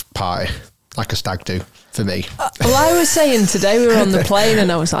stag's party, like a stag do for me. Well, I was saying today, we were on the plane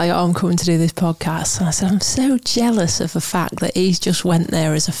and I was like, I'm coming to do this podcast. And I said, I'm so jealous of the fact that he's just went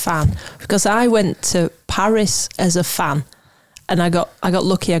there as a fan, because I went to Paris as a fan and I got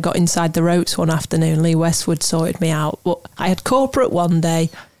lucky. I got inside the ropes one afternoon. Lee Westwood sorted me out. But I had corporate one day,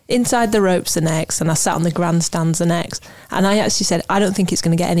 inside the ropes the next, and I sat on the grandstands the next. And I actually said, I don't think it's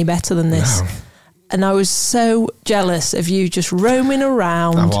going to get any better than this. No. And I was so jealous of you just roaming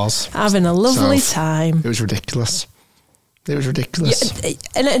around. I was. Having a lovely time. It was ridiculous. Yeah,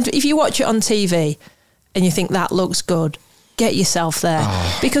 and if you watch it on TV and you think that looks good, get yourself there.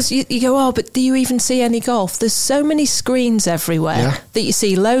 Because you go, but do you even see any golf? There's so many screens everywhere that you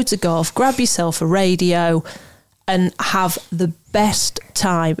see loads of golf. Grab yourself a radio and have the best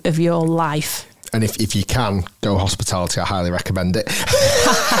time of your life. And if you can, go hospitality, I highly recommend it.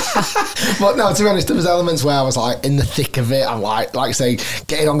 But no, to be honest, there was elements where I was like in the thick of it. I'm like I say,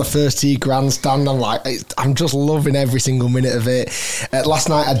 getting on the first tee grandstand. I'm just loving every single minute of it. Last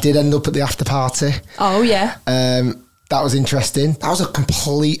night I did end up at the after party. Oh yeah. That was interesting. That was a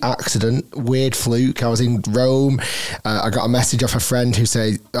complete accident, weird fluke. I was in Rome. I got a message off a friend who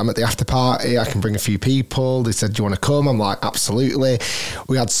said, I'm at the after party, I can bring a few people. They said, do you want to come? I'm like, absolutely.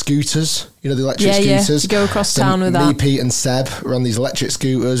 We had scooters, the electric scooters. You go across town with that. Me, Pete and Seb were on these electric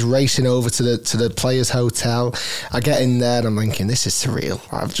scooters racing over to the players' hotel. I get in there and I'm thinking, this is surreal.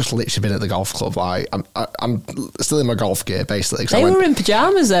 I've just literally been at the golf club. I'm still in my golf gear, basically. They were in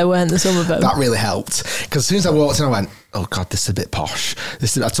pyjamas though, weren't they, some of them? That really helped. Because as soon as I walked in, I went, oh God, this is a bit posh.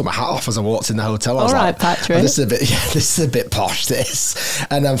 I took my hat off as I walked in the hotel. I was all right, Patrick. Oh, this is a bit posh, this.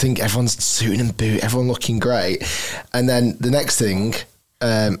 And I'm thinking, everyone's suiting and boot, everyone looking great. And then the next thing,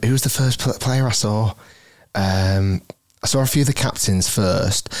 who was the first player I saw? I saw a few of the captains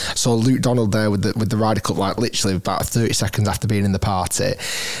first. I saw Luke Donald there with the Ryder Cup, like literally about 30 seconds after being in the party.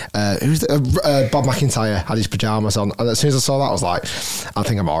 Bob McIntyre had his pyjamas on, and as soon as I saw that, I was like, I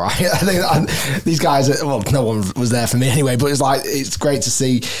think I'm all right. I think these guys, no one was there for me anyway, but it's great to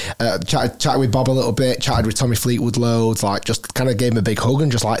see. Chatted with Bob a little bit, chatted with Tommy Fleetwood loads, just kind of gave him a big hug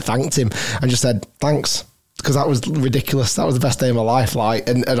and just thanked him and just said, thanks. Because that was ridiculous. That was the best day of my life.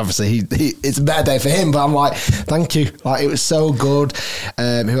 And obviously it's a better day for him. But I'm like, thank you. It was so good.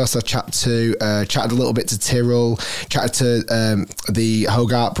 Who else I chatted to? Chatted a little bit to Tyrrell. Chatted to the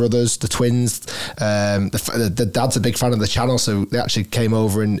Hogarth brothers, the twins. The dad's a big fan of the channel, so they actually came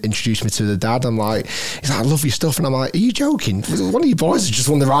over and introduced me to the dad. I'm like, he's like, I love your stuff, and I'm like, are you joking? One of you boys has just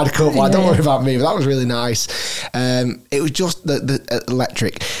won the Ryder Cup. Don't worry about me. But that was really nice. It was just the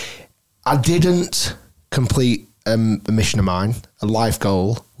electric. I didn't complete a mission of mine, a life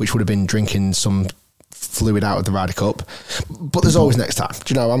goal, which would have been drinking some fluid out of the Ryder Cup. But there's always next time.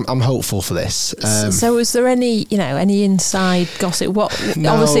 Do you know, I'm hopeful for this. So was there any inside gossip? No,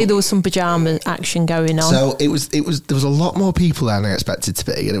 obviously there was some pyjama action going on. So there was a lot more people there than I expected to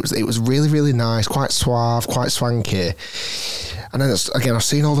be, and it was really, really nice, quite suave, quite swanky. And then again, I've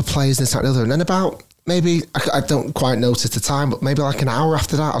seen all the players and this, that, and the other. And then about maybe, I don't quite notice the time, but maybe an hour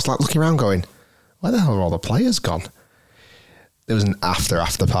after that, I was looking around going, where the hell are all the players gone? There was an after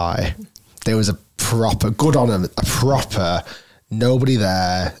party. There was a proper, good on them, a proper, nobody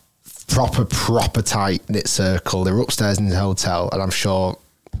there, proper tight knit circle. They were upstairs in the hotel, and I'm sure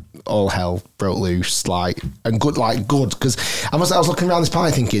all hell broke loose, and good, because I was looking around this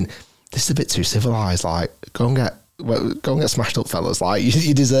party thinking, this is a bit too civilised, go and get smashed up, fellas,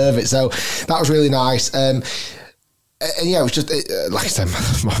 you deserve it. So that was really nice. And yeah, it was just, like I said,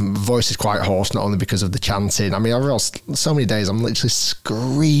 my voice is quite hoarse, not only because of the chanting. I mean, I've realized so many days I'm literally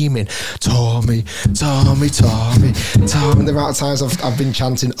screaming, Tommy. The amount of times I've been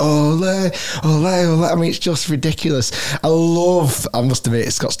chanting, ole, ole, ole. I mean, it's just ridiculous. I must admit,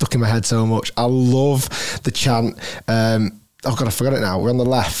 it's got stuck in my head so much. I love the chant. Oh God, I forgot it now. We're on the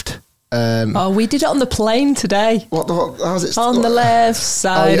left. we did it on the plane today. What how's it? On the left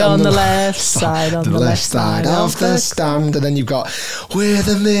side, on the left side, on the left side of the stand, and then you've got we're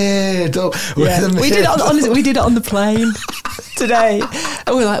the middle. We did it on the plane today,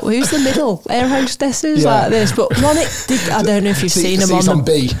 and we're like, who's the middle? Air hostesses like this, but I don't know if you've seen them on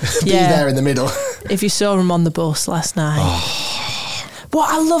B there in the middle. If you saw them on the bus last night. What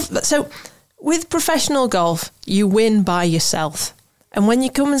I love, so with professional golf, you win by yourself. And when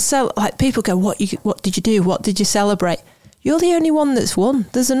you come and sell, like people go, what did you do? What did you celebrate? You're the only one that's won.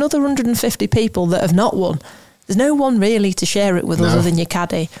 There's another 150 people that have not won. There's no one really to share it with other than your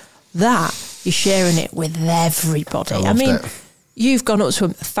caddy. That, you're sharing it with everybody. I mean, you've gone up to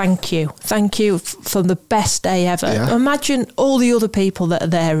him, thank you for the best day ever. Yeah. Imagine all the other people that are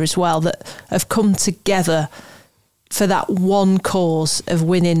there as well that have come together for that one cause of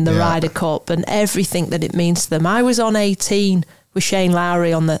winning the Ryder Cup and everything that it means to them. I was on 18 with Shane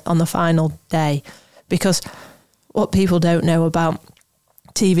Lowry on the final day, because what people don't know about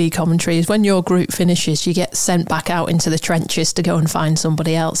TV commentary is when your group finishes, you get sent back out into the trenches to go and find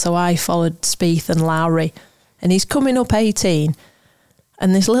somebody else. So I followed Spieth and Lowry, and he's coming up 18,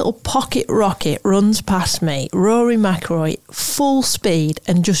 and this little pocket rocket runs past me, Rory McIlroy, full speed,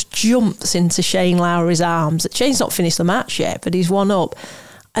 and just jumps into Shane Lowry's arms. Shane's not finished the match yet, but he's one up,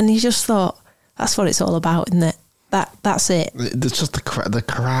 and he just thought, that's what it's all about, isn't it? That's it. There's just the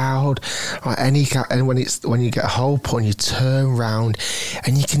crowd, like and when you get a hole put and you turn round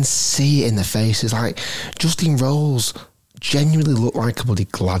and you can see it in the faces. Like Justin Rose genuinely looked like a bloody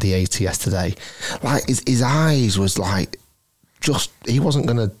gladiator yesterday. Like his eyes was like, just he wasn't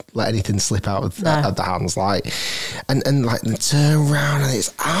going to let anything slip out of the hands, like, and like the turn around and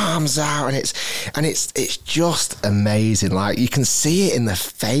its arms out and it's just amazing. Like you can see it in the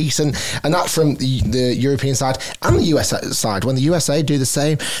face, and that's from the European side and the US side. When the USA do the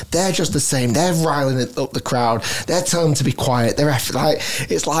same, they're just the same. They're riling it up the crowd. They're telling them to be quiet. They're like,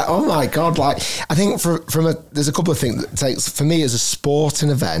 it's like, oh my god. Like I think there's a couple of things that takes, for me as a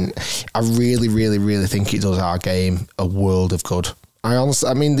sporting event, I really, really, really think it does our game a world of good. I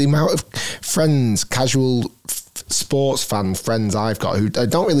mean, the amount of friends, casual sports fan friends I've got who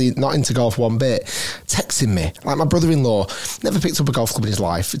don't really, not into golf one bit, texting me. Like my brother-in-law, never picked up a golf club in his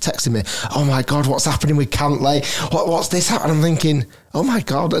life, texting me, oh my God, what's happening with Cantley? What's this happening? I'm thinking, oh my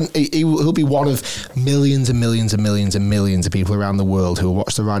God. And he'll be one of millions and millions and millions and millions of people around the world who will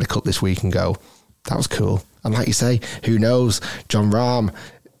watch the Ryder Cup this week and go, that was cool. And like you say, who knows? John Rahm,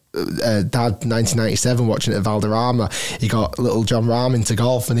 Dad 1997 watching it at Valderrama, he got little John Rahm into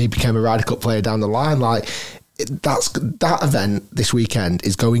golf and he became a Ryder Cup player down the line. Like that event this weekend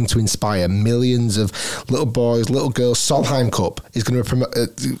is going to inspire millions of little boys, little girls. Solheim Cup is going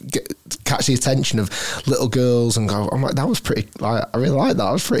to catch the attention of little girls and go, I'm like, that was pretty, like, I really like that.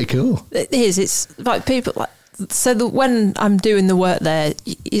 That was pretty cool. It is. It's like people like, so when I'm doing the work there,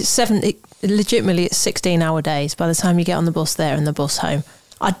 legitimately it's 16-hour days by the time you get on the bus there and the bus home.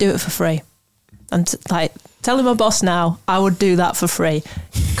 I'd do it for free. And like, telling my boss now, I would do that for free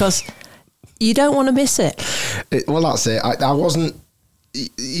because you don't want to miss it. Well, that's it. I wasn't,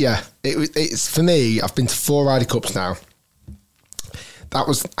 it's for me, I've been to 4 Ryder Cups now. That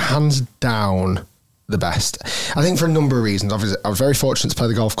was hands down the best. I think for a number of reasons. Obviously, I was very fortunate to play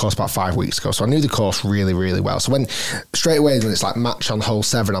the golf course about 5 weeks ago, so I knew the course really, really well. So when straight away when it's like match on hole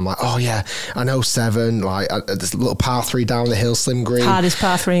 7, I'm like, oh yeah, I know 7. Like this little par 3 down the hill, slim green, hardest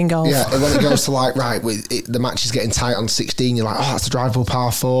par 3 in golf. Yeah, and when it goes to like the match is getting tight on 16, you're like, oh, that's a drivable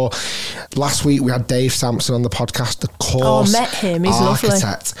par 4. Last week we had Dave Sampson on the podcast. The course, met him. He's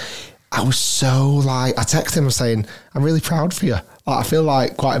architect. Lovely. I was so like, I texted him saying, I'm really proud for you. Like, I feel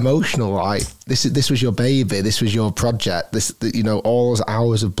like quite emotional. Like this was your baby. This was your project. All those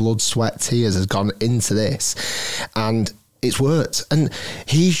hours of blood, sweat, tears has gone into this, and it's worked. And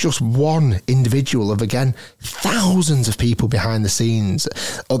he's just one individual of, again, thousands of people behind the scenes.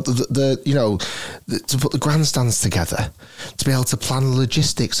 To put the grandstands together, to be able to plan the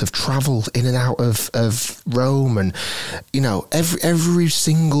logistics of travel in and out of Rome, and every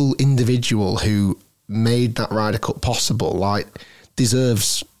single individual who made that Ryder Cup possible, like,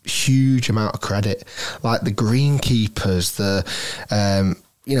 deserves huge amount of credit. Like the greenkeepers, the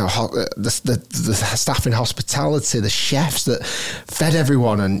staff in hospitality, the chefs that fed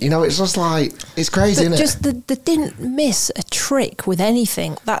everyone, and it's just like, it's crazy, isn't it? They didn't miss a trick with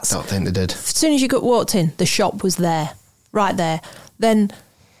anything. I don't think they did. As soon as you walked in, the shop was there, right there. Then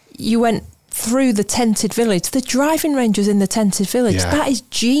you went through the tented village. The driving range was in the tented village. Yeah. That is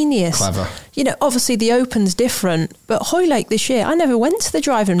genius. Clever. Obviously the Open's different, but Hoylake this year, I never went to the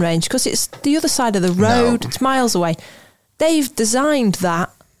driving range because it's the other side of the road. No. It's miles away. They've designed that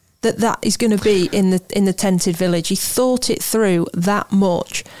that is going to be in the tented village. He thought it through that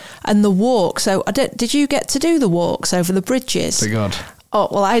much. And the walk, so did you get to do the walks over the bridges? Thank God. Oh,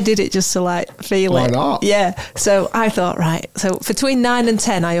 well, I did it just to like feel Why it. Why not? Yeah. So I thought, right. So between 9 and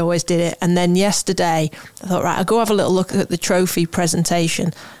 10, I always did it. And then yesterday, I thought, right, I'll go have a little look at the trophy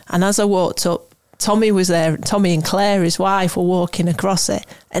presentation. And as I walked up, Tommy was there. Tommy and Claire, his wife, were walking across it.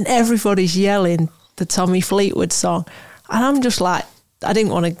 And everybody's yelling the Tommy Fleetwood song. And I'm just like, I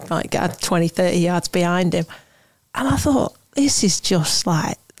didn't want to like get 20, 30 yards behind him. And I thought, this is just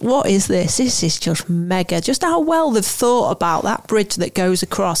like, what is this? This is just mega. Just how well they've thought about that bridge that goes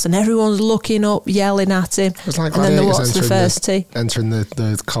across, and everyone's looking up, yelling at him. It's like and then the first tee. Entering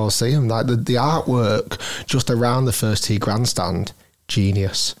the Coliseum. Like the artwork just around the first tee grandstand,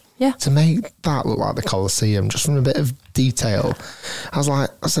 genius. Yeah. To make that look like the Coliseum, just from a bit of detail. I was like,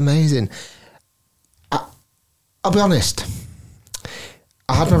 that's amazing. I'll be honest.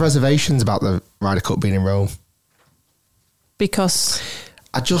 I had my reservations about the Ryder Cup being in Rome. Because?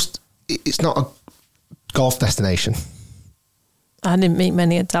 It's not a golf destination. I didn't meet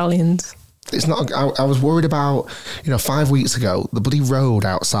many Italians. It's not. I was worried about, 5 weeks ago, the bloody road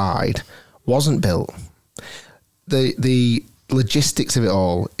outside wasn't built. The logistics of it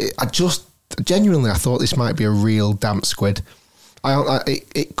all. I thought this might be a real damp squid.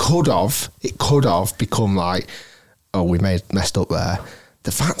 It could have become like, oh, we messed up there.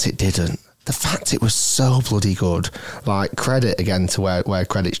 The fact it didn't. The fact it was so bloody good, like credit again to where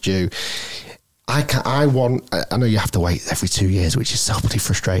credit's due. I know you have to wait every 2 years, which is so bloody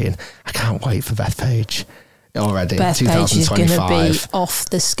frustrating. I can't wait for Bethpage already. Bethpage is going to be off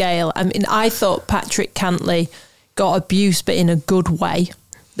the scale. I mean, I thought Patrick Cantley got abused, but in a good way.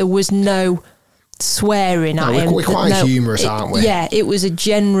 There was no swearing at him. We're quite humorous, aren't we? Yeah, it was a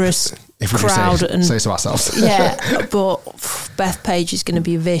generous crowd. Say so ourselves. Yeah, but Bethpage is going to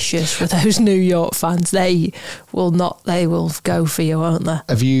be vicious with those New York fans. They will go for you, won't they?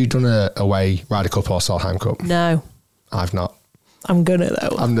 Have you done a away Ryder Cup or Solheim Cup? No. I've not. I'm gonna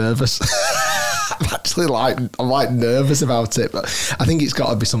though. I'm nervous. I'm actually nervous about it, but I think it's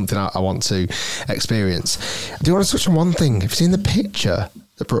got to be something I want to experience. Do you want to touch on one thing? Have you seen the picture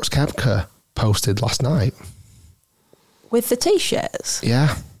that Brooks Koepka posted last night? With the T-shirts?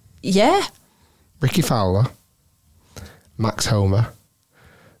 Yeah. Yeah. Ricky Fowler, Max Homer,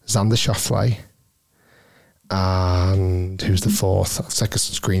 Xander Schauffele, and who's the fourth? I'll take a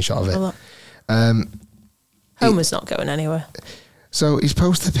screenshot of it. Homer's not going anywhere. So he's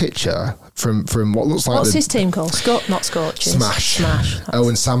posted a picture from what looks like... What's his team called? Not Scorchers. Smash. Oh,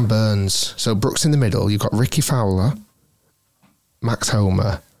 and Sam Burns. So Brooks in the middle. You've got Ricky Fowler, Max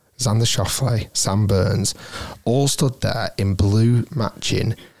Homer, Xander Schauffele, Sam Burns, all stood there in blue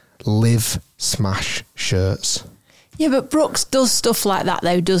matching Live Smash shirts. Yeah, but Brooks does stuff like that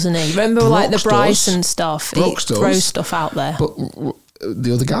though, doesn't he? Remember Brooks like the Bryson stuff? Brooks he throws stuff out there. But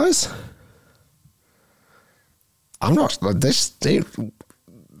the other guys? I'm not...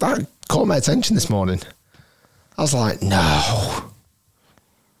 That caught my attention this morning. I was like, no.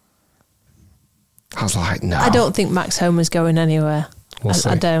 I don't think Max Homer's going anywhere.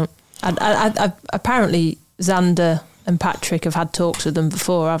 I don't. I apparently Xander and Patrick have had talks with them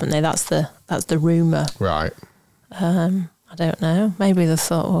before, haven't they? That's the rumour. Right. I don't know. Maybe they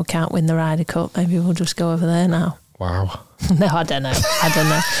thought, well, can't win the Ryder Cup. Maybe we'll just go over there now. Wow. No, I don't know.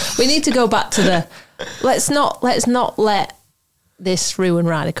 We need to go back to the... Let's not let this ruin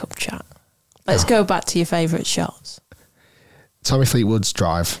Ryder Cup chat. Let's go back to your favourite shots. Tommy Fleetwood's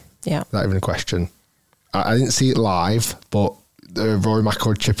drive. Yeah. Not even a question. I didn't see it live, but the Rory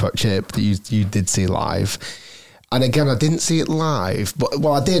McIlroy chip that you did see live. And again, I didn't see it live,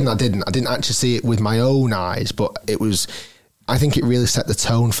 but I did and I didn't. I didn't actually see it with my own eyes, but it was... I think it really set the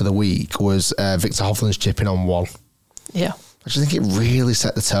tone for the week was Victor Hovland's chipping on one. Yeah. I just think it really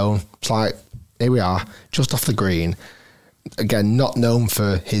set the tone. It's like, here we are, just off the green. Again, not known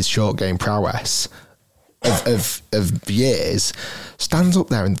for his short game prowess of years, stands up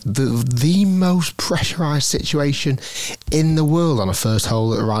there in the most pressurised situation in the world on a first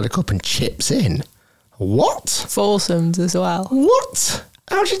hole at the Ryder Cup and chips in. What? Foursomes as well. What?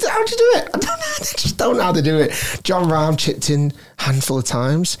 How'd you do it? I just don't know how to do it. John Rahm chipped in a handful of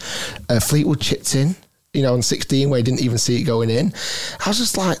times. Fleetwood chipped in, on 16 where he didn't even see it going in. I was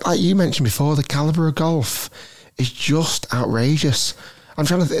just like you mentioned before, the calibre of golf is just outrageous. I'm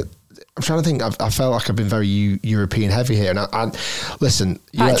trying to think. I felt like I've been very European heavy here. And listen,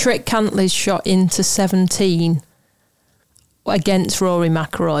 Patrick Cantley's shot into 17 against Rory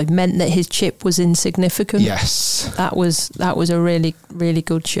McIlroy meant that his chip was insignificant. Yes, that was a really, really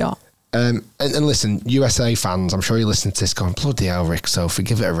good shot. And listen, USA fans, I'm sure you listen to this going, bloody hell, Rick, Sophie,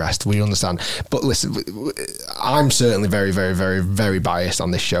 give it a rest. We understand. But listen, I'm certainly very, very, very, very biased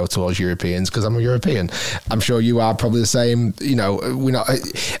on this show towards Europeans because I'm a European. I'm sure you are probably the same. You know, we're not...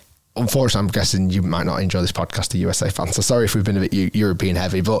 Unfortunately, I'm guessing you might not enjoy this podcast, the USA fans. So sorry if we've been a bit European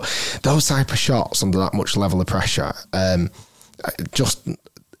heavy, but those type of shots under that much level of pressure, just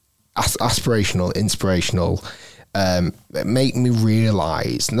aspirational, inspirational, make me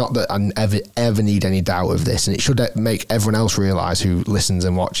realise, not that I ever need any doubt of this, and it should make everyone else realise who listens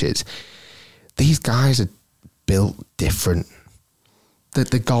and watches, these guys are built different.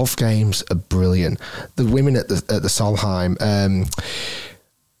 The golf games are brilliant. The women at the Solheim,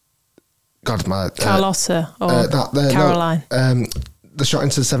 Carlotta or Caroline. No, the shot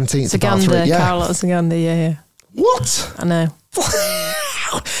into the 17th. Saganda, Carlotta Saganda, yeah. What? I know.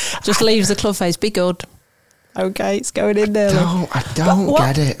 Just leaves the club face. Be good. Okay, it's going in there. I don't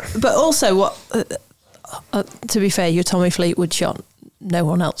get it. But also, what? To be fair, your Tommy Fleetwood shot, no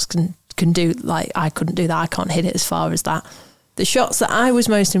one else can do. Like, I couldn't do that. I can't hit it as far as that. The shots that I was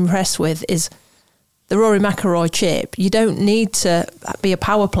most impressed with is the Rory McIlroy chip. You don't need to be a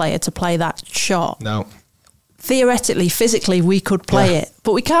power player to play that shot. No. Theoretically, physically, we could play it,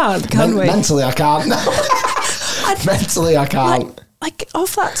 but we can't, can we? Mentally, I can't. No. Mentally, I can't. Like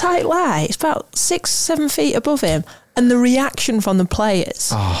off that tight lie, it's about 6-7 feet above him, and the reaction from the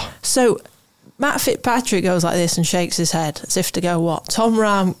players. Oh. So Matt Fitzpatrick goes like this and shakes his head as if to go, what? John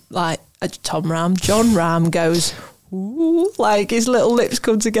Rahm goes, ooh, like his little lips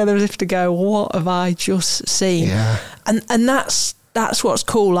come together as if to go, what have I just seen? Yeah. And that's what's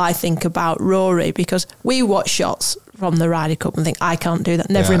cool, I think, about Rory, because we watch shots from the Ryder Cup and think, I can't do that,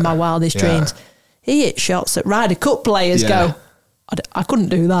 never in my wildest dreams. He hits shots that Ryder Cup players go, I couldn't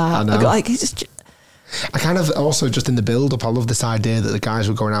do that. I know. I kind of also, just in the build-up, I love this idea that the guys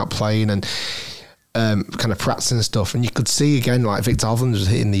were going out playing and kind of practicing and stuff, and you could see again, like Victor Hovland was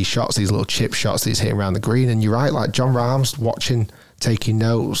hitting these shots, these little chip shots that he's hitting around the green, and you're right, like John Rahm's watching, taking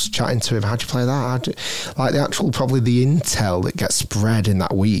notes, chatting to him, how'd you play that? Like the actual, probably the intel that gets spread in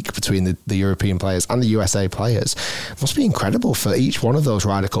that week between the European players and the USA players must be incredible for each one of those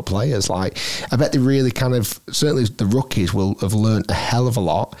Ryder Cup players. Like, I bet they really kind of, certainly the rookies will have learnt a hell of a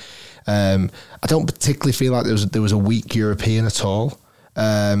lot. I don't particularly feel like there was a weak European at all.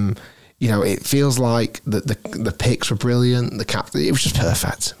 You know, it feels like the picks were brilliant. It was just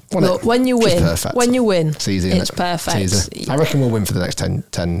perfect. Look, when you win, it's easy, it's perfect. It's easy. I reckon we'll win for the next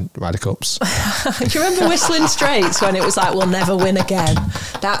 10 Ryder Cups. Do you remember Whistling Straits when it was like, we'll never win again?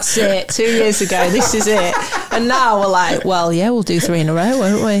 That's it. 2 years ago, this is it. And now we're like, well, yeah, we'll do 3 in a row,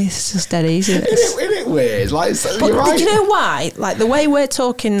 won't we? It's just dead easy. Isn't it weird? Like, but you're right. Do you know why? Like, the way we're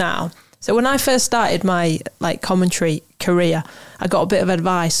talking now. So when I first started my commentary career, I got a bit of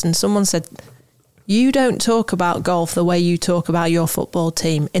advice, and someone said, you don't talk about golf the way you talk about your football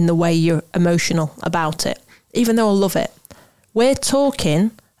team, in the way you're emotional about it, even though I love it. We're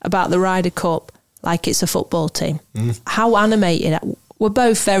talking about the Ryder Cup like it's a football team. How animated. We're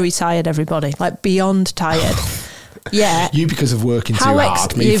both very tired, everybody, like beyond tired. Yeah. You because of working too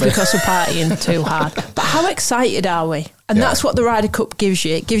hard. You because of partying too hard. But how excited are we? And that's what the Ryder Cup gives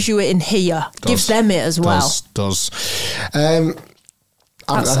you. It gives you it in here. Gives them it as well. Does. I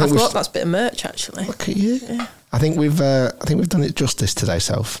thought that's a bit of merch, actually. Look at you. Yeah. I think we've done it justice today,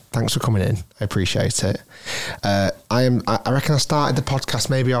 Soph. Thanks for coming in. I appreciate it. I reckon I started the podcast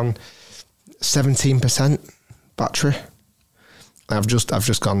maybe on 17% battery. I've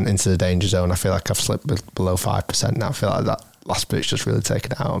just gone into the danger zone. I feel like I've slipped below 5% now. I feel like that last bit's just really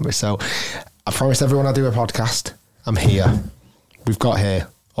taken it out on me. So I promised everyone I'd do a podcast. I'm here. We've got here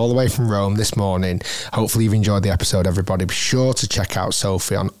all the way from Rome this morning. Hopefully you've enjoyed the episode, everybody. Be sure to check out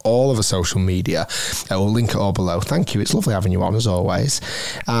Sophie on all of the social media. We'll link it all below. Thank you. It's lovely having you on, as always.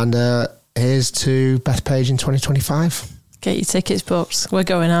 And here's to Bethpage in 2025. Get your tickets booked. We're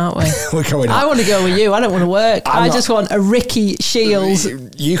going, aren't we? We're going out. I want to go with you. I don't want to work. I just want a Ricky Shields.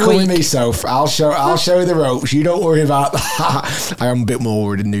 You come with me, Soph. I'll show you the ropes. You don't worry about that. I am a bit more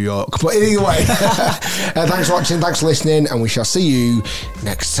worried in New York. But anyway, thanks for watching. Thanks for listening. And we shall see you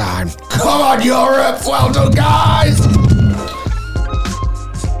next time. Come on, Europe. Well done, guys.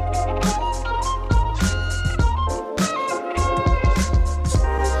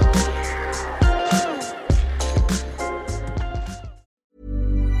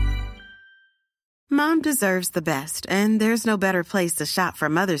 Mom deserves deserves the best, and there's no better place to shop for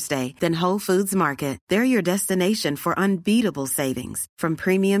Mother's Day than Whole Foods Market. They're your destination for unbeatable savings, from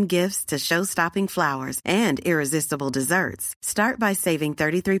premium gifts to show-stopping flowers and irresistible desserts. Start by saving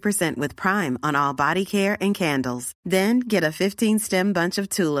 33% with Prime on all body care and candles. Then get a 15-stem bunch of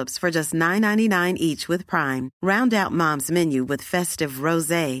tulips for just $9.99 each with Prime. Round out Mom's menu with festive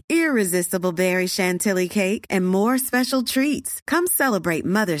rosé, irresistible berry chantilly cake, and more special treats. Come celebrate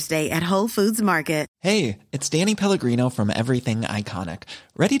Mother's Day at Whole Foods Market. Hey, it's Danny Pellegrino from Everything Iconic.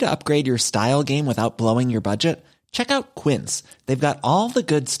 Ready to upgrade your style game without blowing your budget? Check out Quince. They've got all the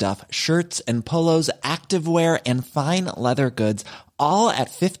good stuff, shirts and polos, activewear, and fine leather goods, all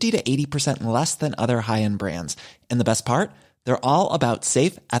at 50 to 80% less than other high-end brands. And the best part? They're all about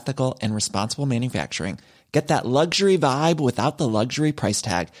safe, ethical, and responsible manufacturing. Get that luxury vibe without the luxury price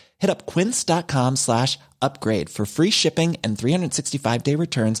tag. Hit up quince.com/upgrade for free shipping and 365-day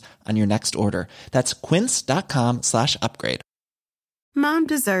returns on your next order. That's quince.com/upgrade. Mom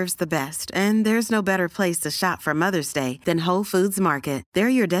deserves the best, and there's no better place to shop for Mother's Day than Whole Foods Market. They're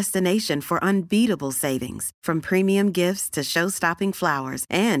your destination for unbeatable savings, from premium gifts to show-stopping flowers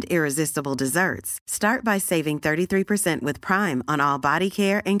and irresistible desserts. Start by saving 33% with Prime on all body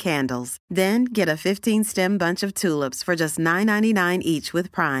care and candles. Then get a 15-stem bunch of tulips for just $9.99 each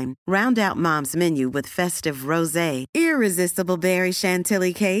with Prime. Round out Mom's menu with festive rosé, irresistible berry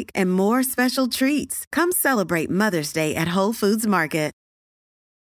chantilly cake, and more special treats. Come celebrate Mother's Day at Whole Foods Market.